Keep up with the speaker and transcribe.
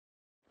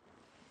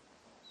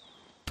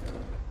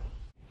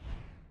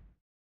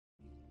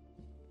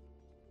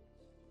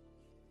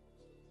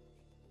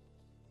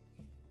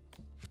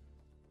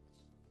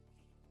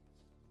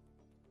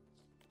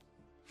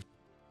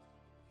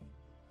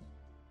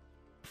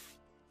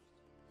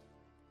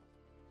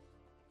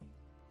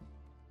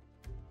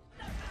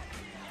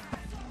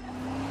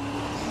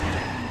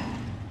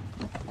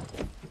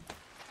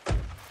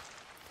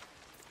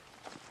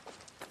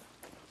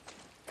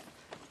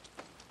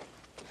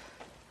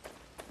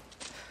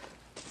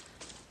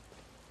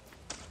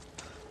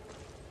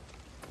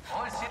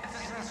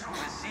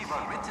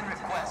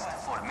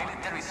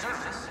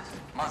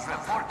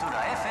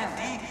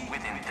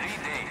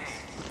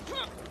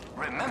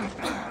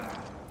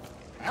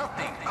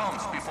Nothing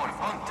comes before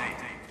Ponte.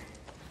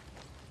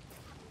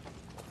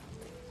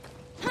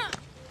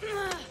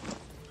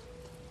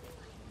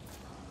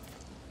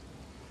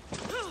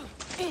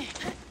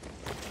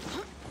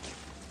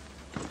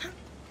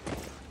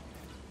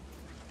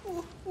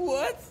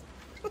 What?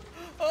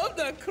 I'm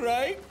not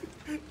crying.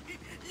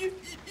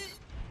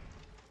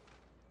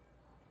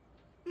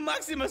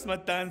 Maximus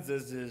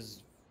Matanzas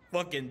is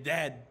fucking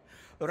dead.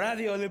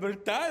 Radio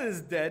Libertad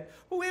is dead.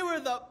 We were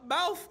the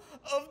mouth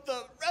of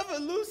the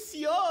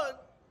revolution.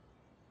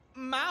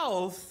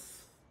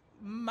 Mouth.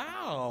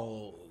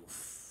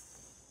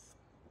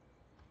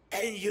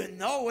 And you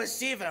know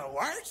what's even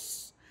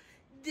worse?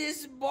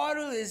 This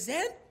bottle is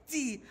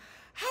empty.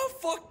 How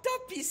fucked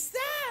up is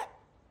that?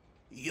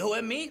 You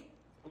and me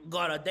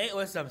got a date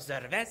with some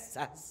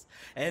cervezas.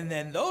 And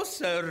then those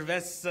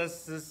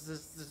cervezas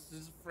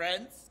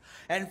friends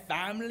and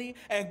family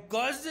and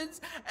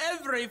cousins,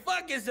 every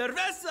fucking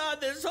cerveza on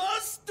this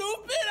whole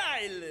stupid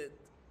island.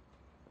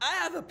 I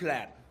have a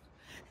plan.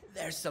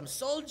 There's some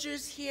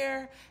soldiers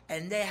here,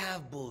 and they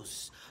have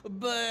booze,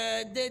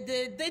 but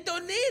they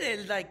don't need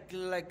it like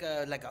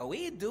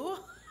we do.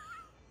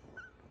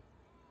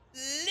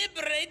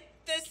 Liberate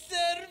the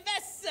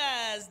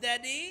cervezas,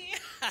 Daddy.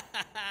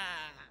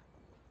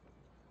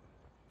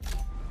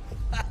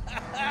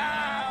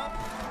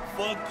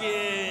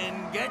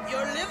 Fucking get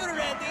your liver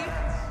ready.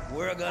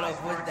 We're gonna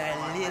put that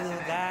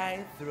little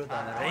guy through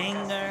the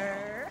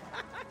ringer.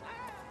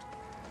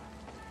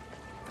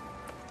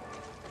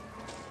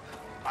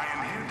 I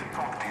am here to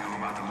talk to you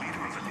about the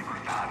leader of the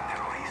Libertad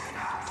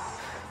Terroristas,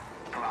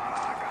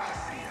 Clara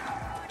Garcia.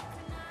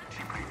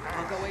 She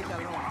prepared to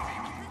be one of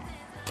you.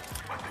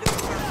 But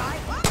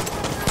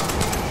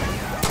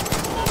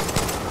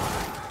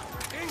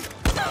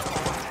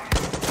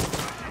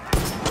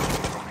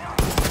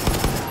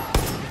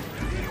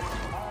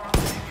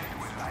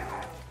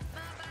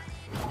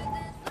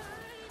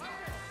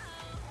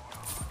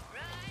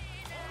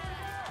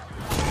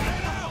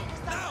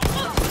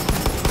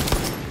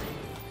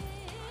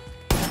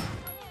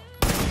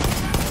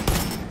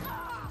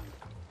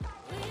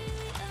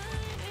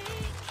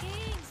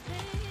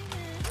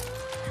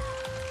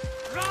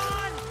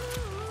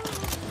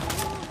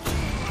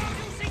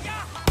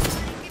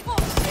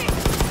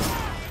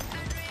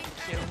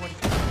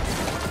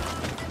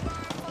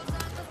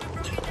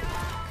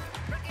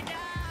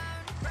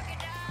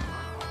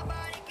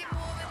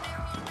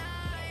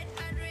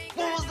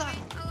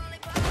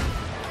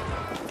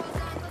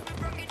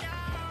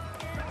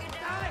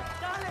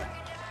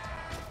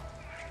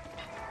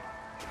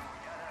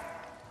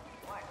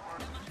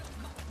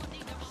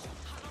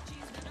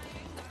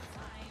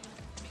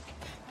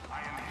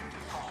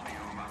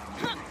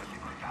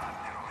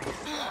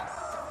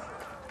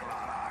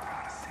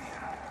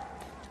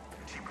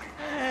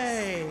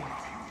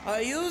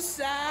Are you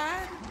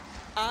sad?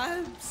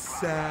 I'm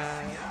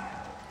sad.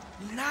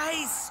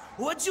 Nice!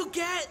 What'd you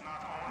get?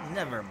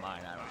 Never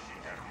mind, I don't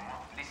care.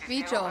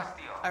 Vito,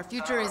 our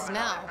future is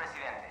now.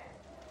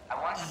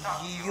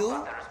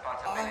 You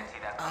are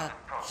a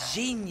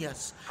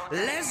genius.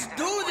 Let's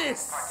do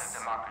this!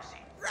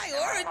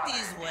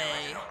 Priorities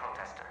way.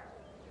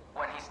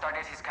 When he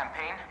started his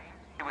campaign,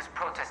 he was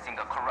protesting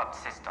a corrupt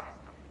system.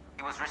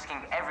 He was risking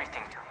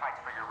everything to fight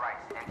for your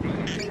rights and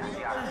take the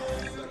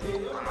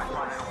When my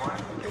father won,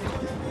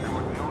 there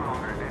was no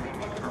longer any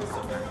need for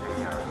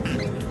protesting.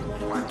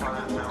 My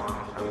father's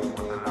revolution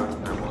was the last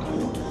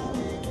revolution.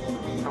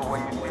 So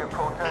when you see a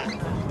protest,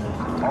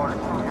 all the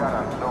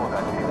Chiaras know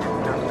that it is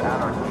just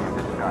anarchy in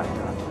disguise.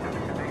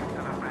 Thanks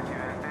to the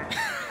Presidente.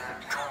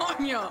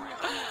 Coño,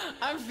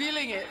 I'm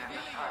feeling it.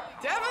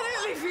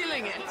 Definitely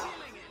feeling it.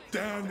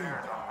 Danny,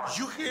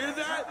 you hear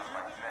that?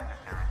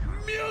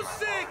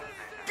 Music!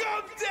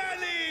 Go,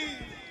 Danny!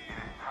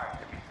 Time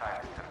to be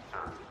silent and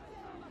serve.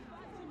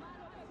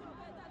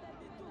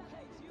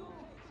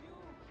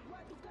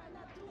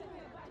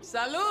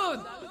 Salud!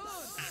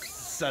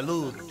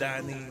 Salud,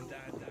 Danny.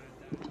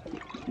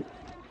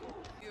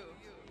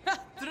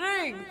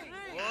 Drink!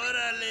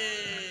 Órale!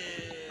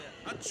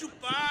 A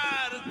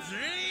chupar,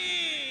 drink!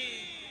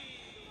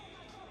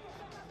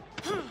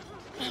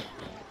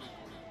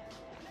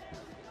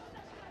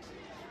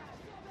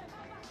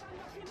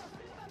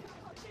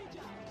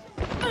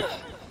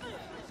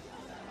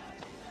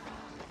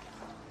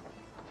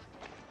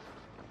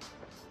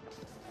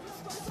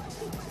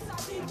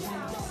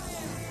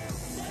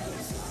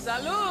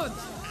 Salud!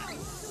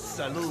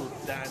 Salud,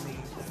 Danny.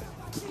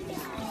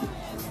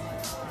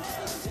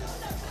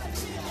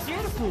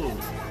 Careful!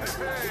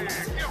 Hey,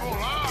 que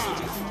rolar!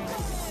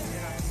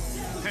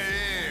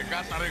 Hey,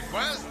 got a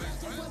request?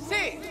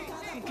 See,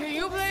 can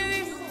you play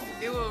this?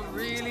 It will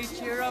really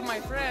cheer up my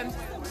friend.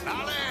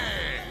 Dale!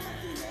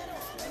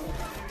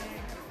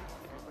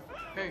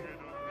 Hey.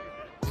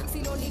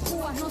 Si lo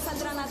licúas no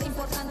saldrá nada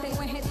importante,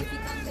 no es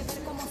edificante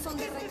ver cómo son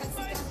de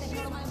recalcitrantes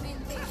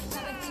normalmente.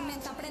 La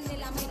vestimenta prende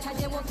la mecha,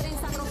 llevo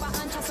trenza, ropa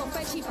ancha,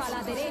 sospecha y pa'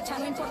 la derecha.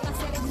 No importa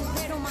si eres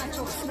mujer o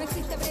macho, no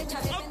existe brecha.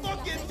 Depende de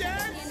la fecha, quita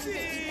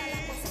la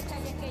cosecha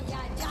y es que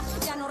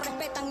ya no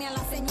respetan ni a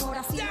la señora.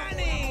 ahora sí.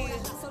 Danny,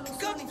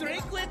 come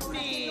drink with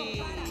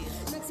me.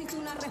 No existe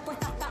una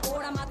respuesta hasta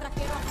ahora.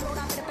 Matraquero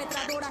aflora,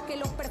 perpetradora que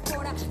los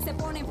perfora. Se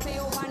ponen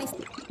feo, van y...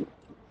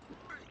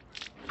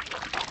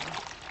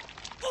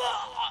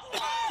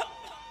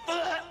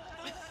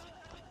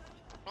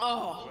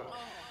 Oh,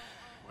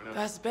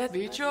 that's bad,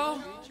 bicho.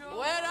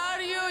 Where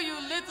are you, you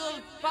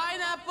little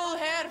pineapple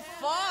hair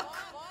fuck?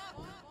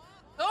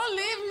 Don't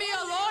leave me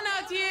alone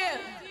out here.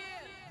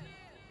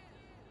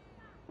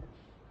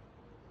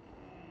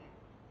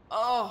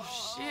 Oh,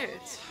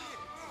 shit.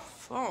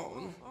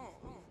 Phone.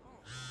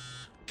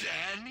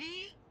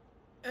 Danny?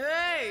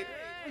 Hey,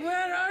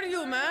 where are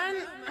you,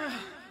 man?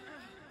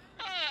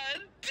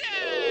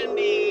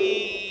 Danny!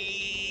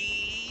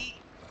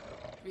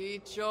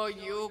 Bicho,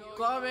 you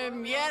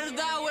come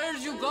mierda,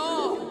 where'd you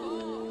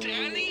go?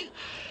 Danny?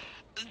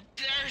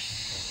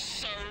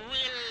 There's a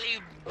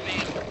really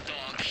big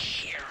dog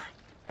here.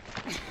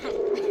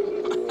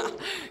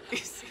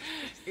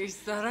 Is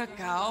that a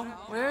cow?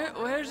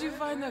 Where'd you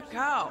find the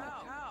cow?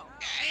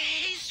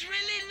 He's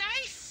really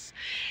nice.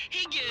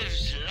 He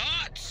gives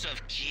lots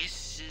of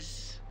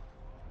kisses.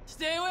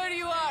 Stay where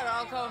you are,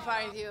 I'll come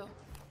find you.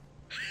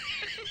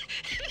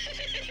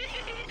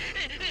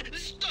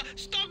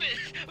 Stop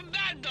it!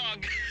 Bad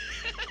dog!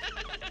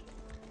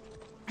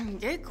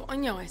 ¿Qué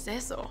coño es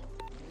eso?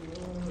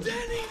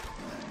 Danny,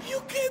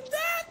 you came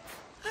back!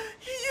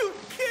 You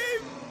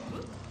came!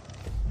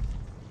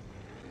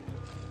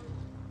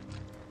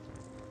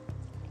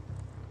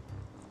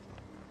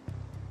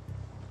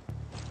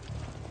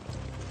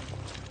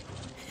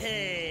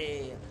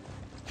 Hey,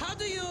 how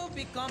do you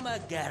become a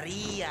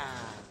guerrilla?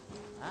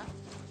 Huh?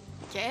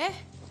 ¿Qué?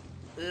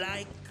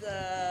 Like,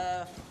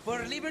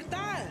 for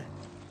Libertad.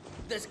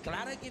 Does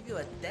Clara give you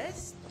a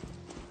test?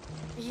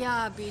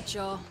 Yeah,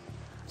 bicho.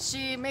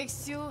 She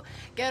makes you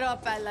get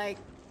up at like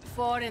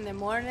 4 in the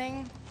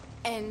morning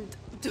and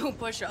do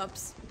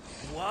push-ups.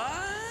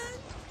 What?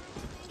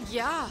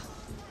 Yeah,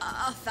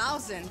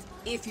 1,000.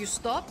 If you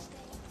stop,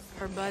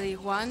 her buddy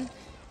Juan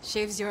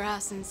shaves your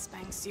ass and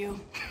spanks you.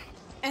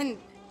 And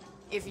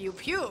if you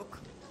puke,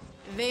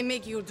 they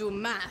make you do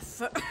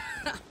math.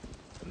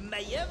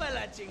 Me lleva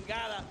la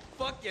chingada.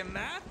 Fucking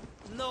math?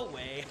 No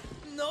way.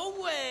 No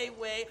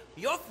way.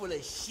 You're full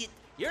of shit.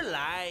 You're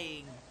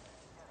lying.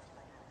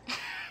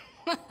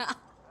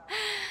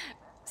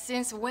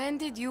 Since when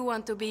did you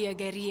want to be a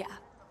guerrilla?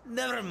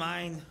 Never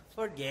mind.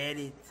 Forget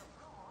it.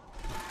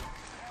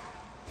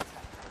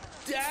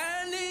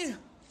 Danny!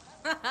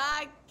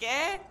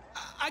 ¿Qué?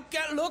 I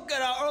can't look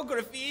at our old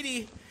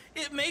graffiti.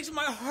 It makes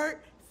my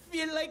heart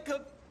feel like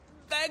a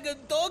bag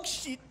of dog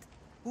shit.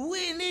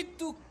 We need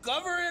to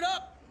cover it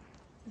up.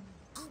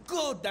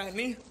 Go,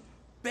 Danny.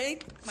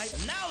 Paint my...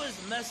 Now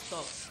it's messed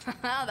up.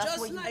 That's Just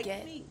what you like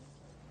get. me.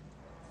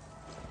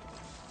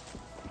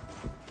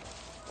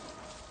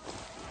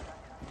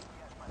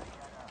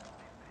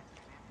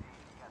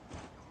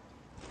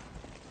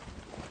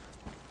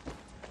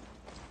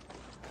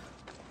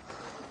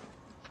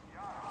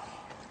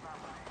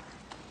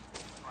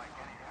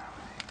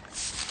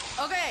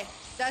 Okay,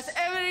 that's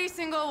every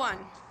single one.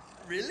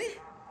 Really?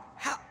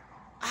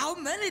 How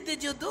many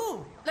did you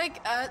do? Like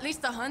at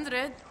least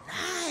 100.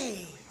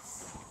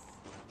 Nice.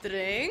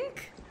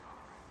 Drink?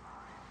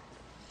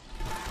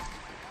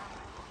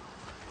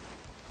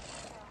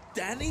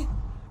 Danny,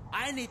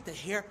 I need to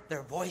hear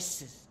their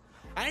voices.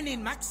 I need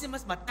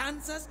Maximus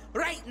Matanzas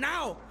right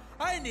now.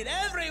 I need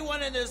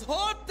everyone in this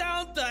whole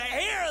town to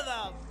hear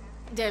them.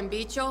 Then,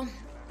 bicho,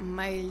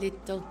 my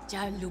little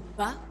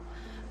chalupa,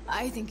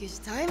 I think it's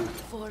time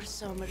for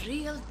some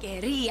real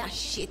guerrilla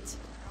shit.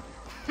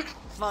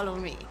 Follow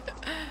me.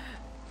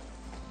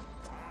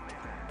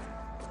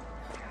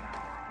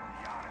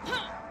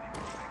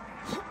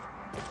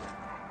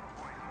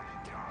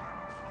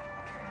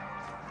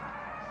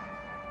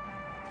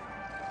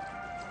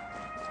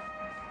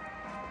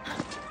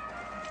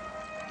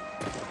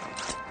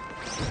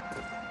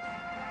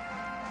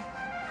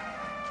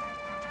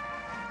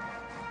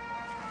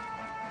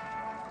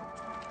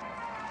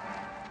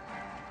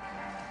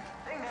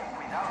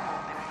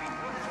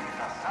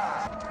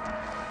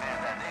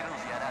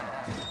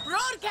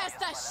 Broadcast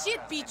that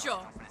shit, bicho.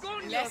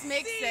 Let's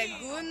make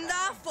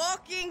segunda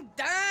fucking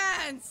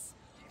dance.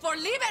 For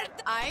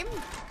libertad. I'm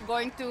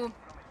going to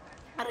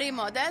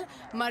remodel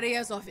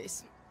Maria's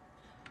office.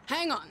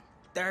 Hang on.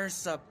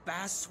 There's a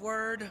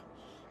password.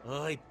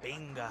 Ay,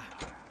 pinga.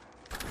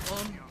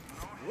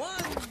 1,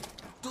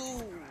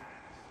 2,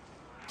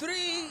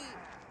 3,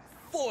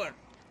 4.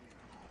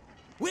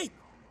 Wait,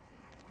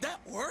 that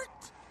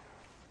worked?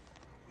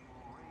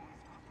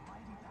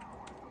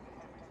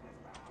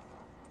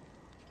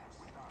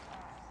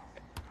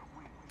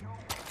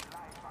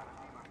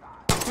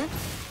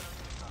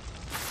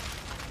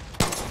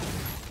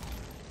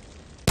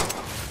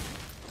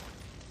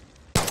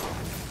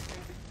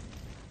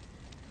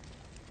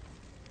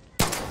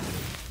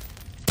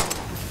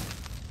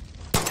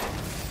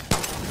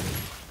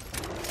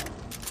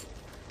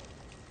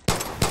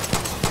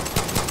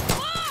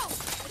 Whoa!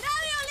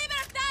 Radio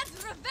Libertad's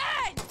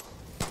revenge!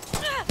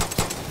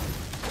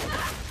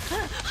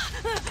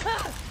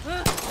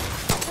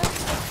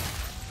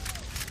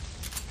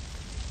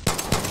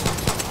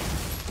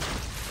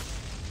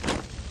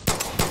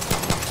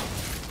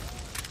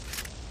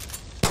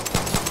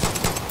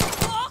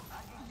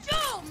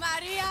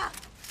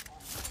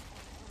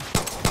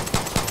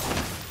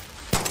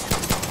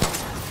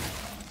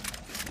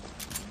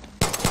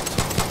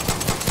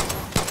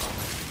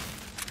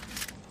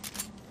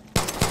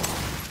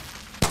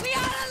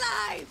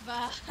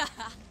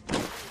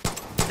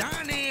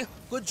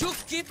 Could you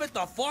keep it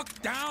the fuck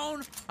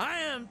down? I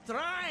am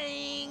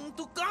trying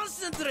to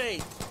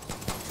concentrate.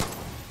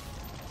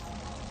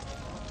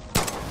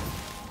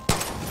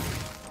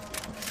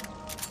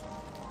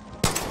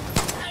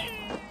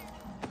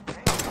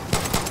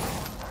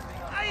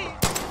 Ay!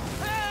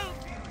 Help!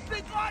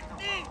 They got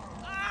me!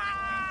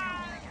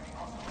 Ah!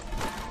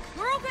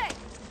 We're okay.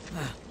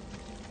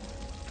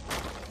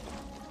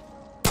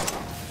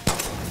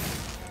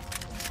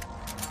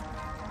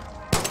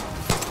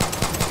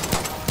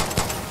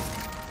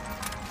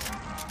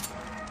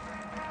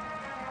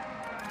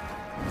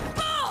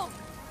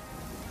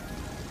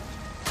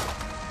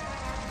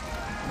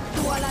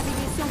 La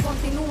división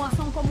continúa,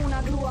 son como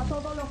una grúa,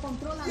 todo lo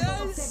controlan,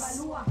 todo se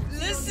evalúa.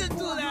 Listen to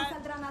No that.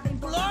 saldrá nada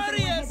importante,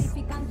 Glorious. es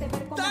edificante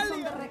ver cómo son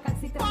de Talia.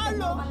 recalcitrantes Palo.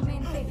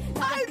 normalmente.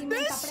 La I vestimenta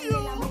miss prende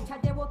you. la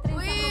mecha, llevo 30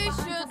 We ropas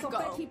should anchas, go.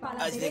 sospecha y pa'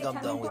 la I think derecha, I'm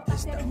no done with importa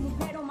this si eres stuff.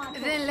 mujer o macho.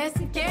 Then let's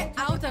Si te get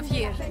dejas out of depende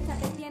de la here. fecha,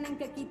 te tienen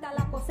que quitar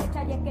la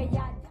cosecha y es que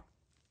ya.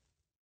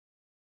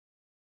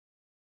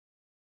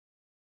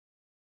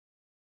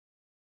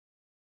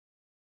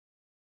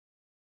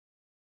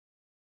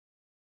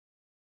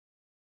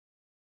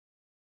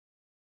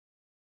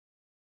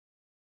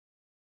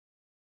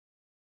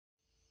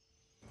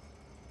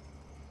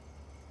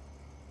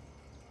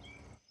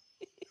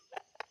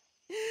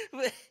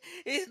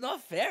 It's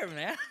not fair,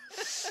 man.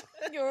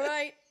 You're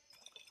right.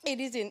 It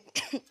isn't.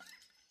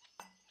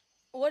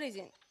 What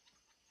isn't?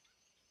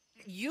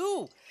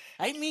 You.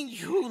 I mean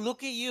you.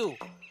 Look at you.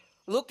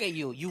 Look at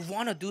you. You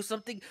want to do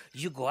something,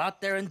 you go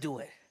out there and do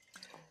it.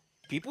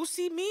 People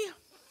see me,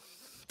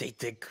 they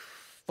think,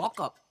 fuck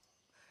up.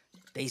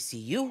 They see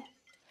you,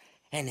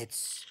 and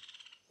it's,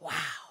 wow,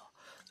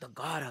 the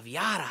god of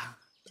Yara.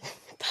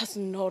 That's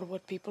not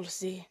what people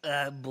see.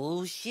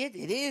 Bullshit,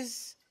 it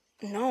is.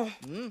 No.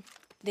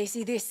 They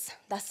see this.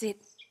 That's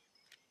it.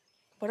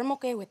 But I'm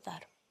okay with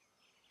that.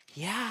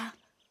 Yeah,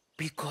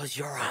 because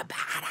you're a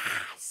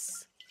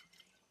badass.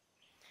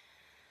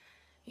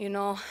 You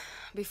know,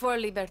 before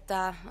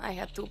Libertad, I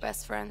had two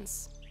best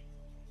friends.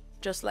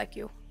 Just like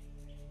you.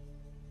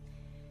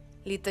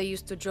 Lita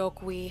used to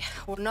joke we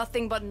were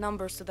nothing but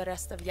numbers to the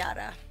rest of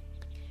Yara.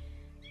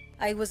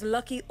 I was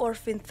lucky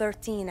orphan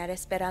 13 at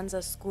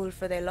Esperanza's school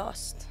for the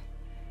lost.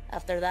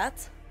 After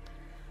that,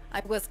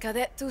 I was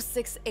cadet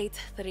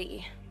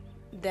 2683.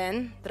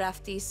 Then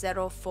draftee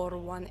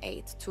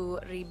 0418 to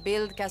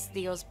rebuild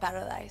Castillo's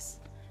paradise.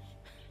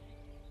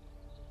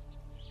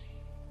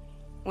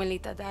 When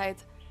Lita died,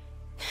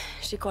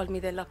 she called me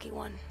the lucky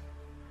one.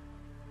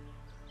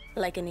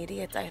 Like an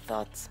idiot, I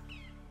thought.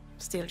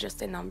 Still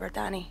just a number,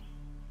 Danny.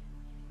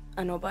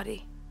 A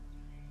nobody.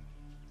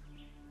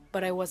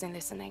 But I wasn't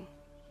listening.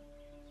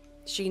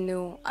 She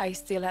knew I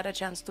still had a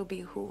chance to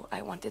be who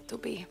I wanted to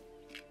be.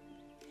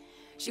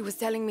 She was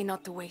telling me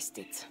not to waste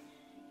it.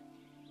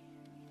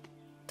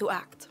 To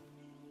act.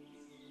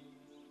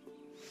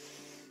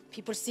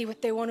 People see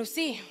what they want to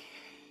see.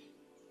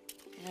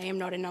 I am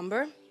not a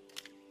number.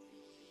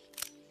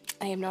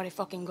 I am not a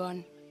fucking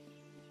gun.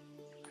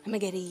 I'm a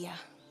guerrilla.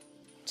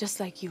 Just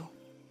like you.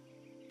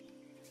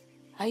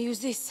 I use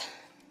this.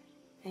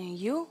 And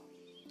you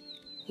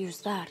use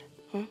that,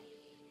 huh?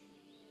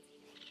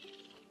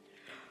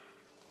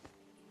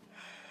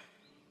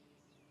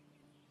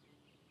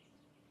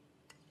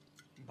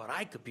 But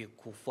I could be a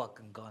cool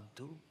fucking gun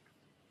too.